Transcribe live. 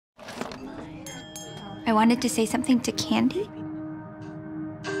I wanted to say something to Candy.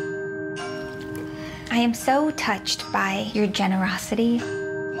 I am so touched by your generosity.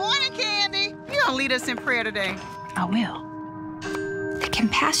 Morning, Candy. You gonna lead us in prayer today? I will. The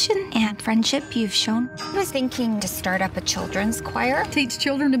compassion and friendship you've shown. I was thinking to start up a children's choir. Teach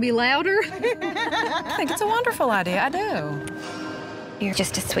children to be louder? I think it's a wonderful idea. I do. You're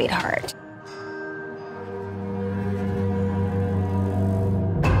just a sweetheart.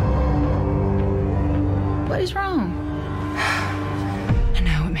 What is wrong? I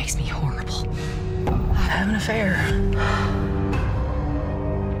know, it makes me horrible. I have an affair.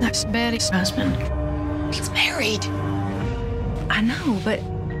 That's Betty's husband. He's married. I know, but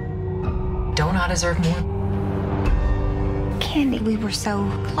don't I deserve more? Candy, we were so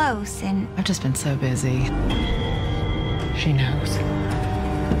close, and I've just been so busy. She knows.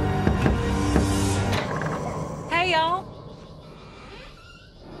 Hey, y'all.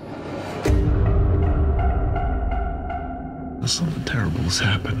 Something terrible has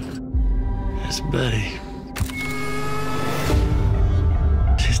happened. It's Betty.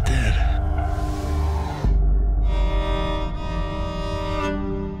 She's dead.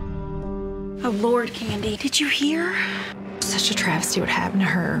 oh Lord, Candy, did you hear? Such a travesty what happened to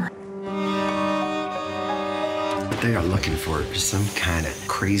her. They are looking for some kind of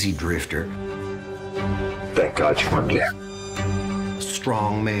crazy drifter. Thank God you weren't there.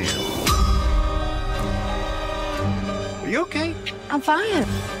 Strong man. Are you okay? I'm fine.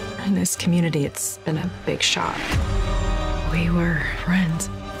 In this community, it's been a big shock. We were friends.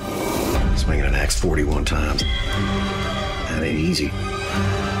 Swinging an axe 41 times. That ain't easy.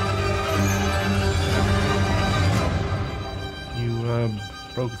 You,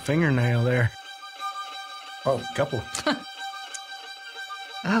 broke a fingernail there. Oh, a couple.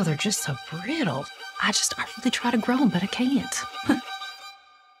 Oh, they're just so brittle. I really try to grow them, but I can't.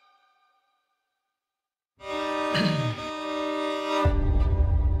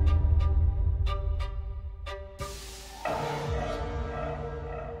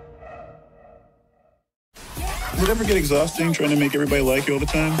 Does it ever get exhausting trying to make everybody like you all the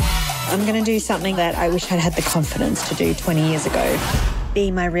time? I'm going to do something that I wish I'd had the confidence to do 20 years ago.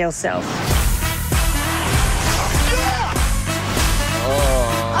 Be my real self.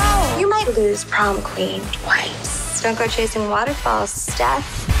 Oh, you might lose prom queen twice. Don't go chasing waterfalls,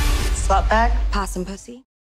 Steph. Slutbag. Possum pussy.